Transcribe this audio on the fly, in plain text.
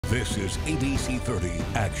This is ABC30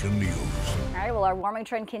 Action News. All right, well, our warming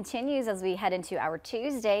trend continues as we head into our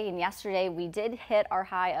Tuesday. And yesterday we did hit our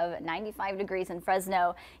high of 95 degrees in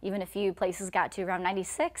Fresno. Even a few places got to around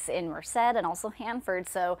 96 in Merced and also Hanford.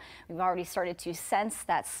 So we've already started to sense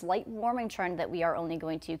that slight warming trend that we are only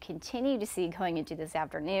going to continue to see going into this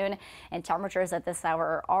afternoon. And temperatures at this hour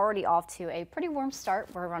are already off to a pretty warm start.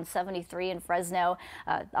 We're around 73 in Fresno,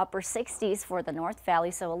 upper 60s for the North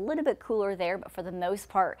Valley. So a little bit cooler there, but for the most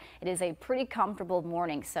part, it is a pretty comfortable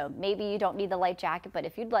morning. So maybe you don't need the light jacket, but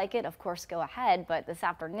if you'd like it, of course, go ahead. But this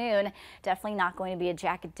afternoon, definitely not going to be a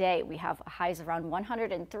jacket day. We have highs around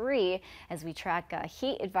 103 as we track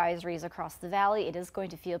heat advisories across the valley. It is going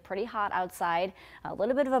to feel pretty hot outside. A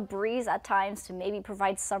little bit of a breeze at times to maybe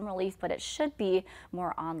provide some relief, but it should be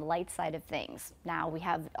more on the light side of things. Now we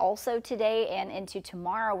have also today and into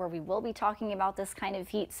tomorrow where we will be talking about this kind of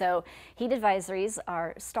heat. So heat advisories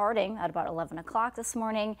are starting at about 11 o'clock this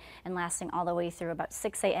morning and lasting all the way through about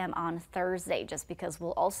 6 a.m. on Thursday, just because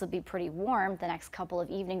we'll also be pretty warm the next couple of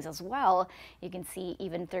evenings as well. You can see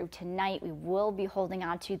even through tonight, we will be holding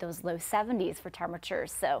on to those low 70s for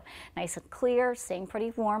temperatures. So nice and clear, staying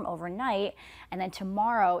pretty warm overnight. And then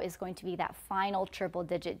tomorrow is going to be that final triple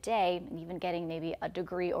digit day, and even getting maybe a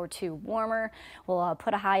degree or two warmer. We'll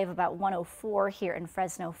put a high of about 104 here in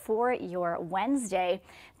Fresno for your Wednesday.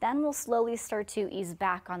 Then we'll slowly start to ease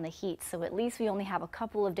back on the heat. So at least we only have a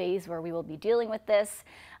couple of days where we will be dealing with this.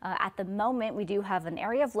 At the moment, we do have an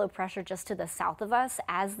area of low pressure just to the south of us.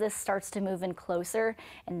 As this starts to move in closer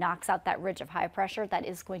and knocks out that ridge of high pressure, that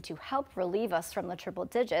is going to help relieve us from the triple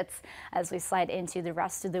digits as we slide into the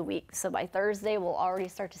rest of the week. So by Thursday, we'll already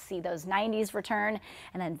start to see those 90s return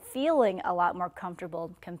and then feeling a lot more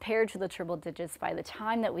comfortable compared to the triple digits by the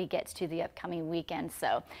time that we get to the upcoming weekend.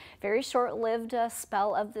 So very short-lived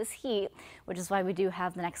spell of this heat, which is why we do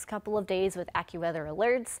have the next couple of days with Accuweather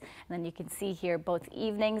alerts. And then you can see here both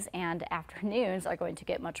evenings and afternoons are going to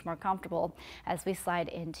get much more comfortable as we slide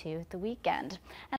into the weekend.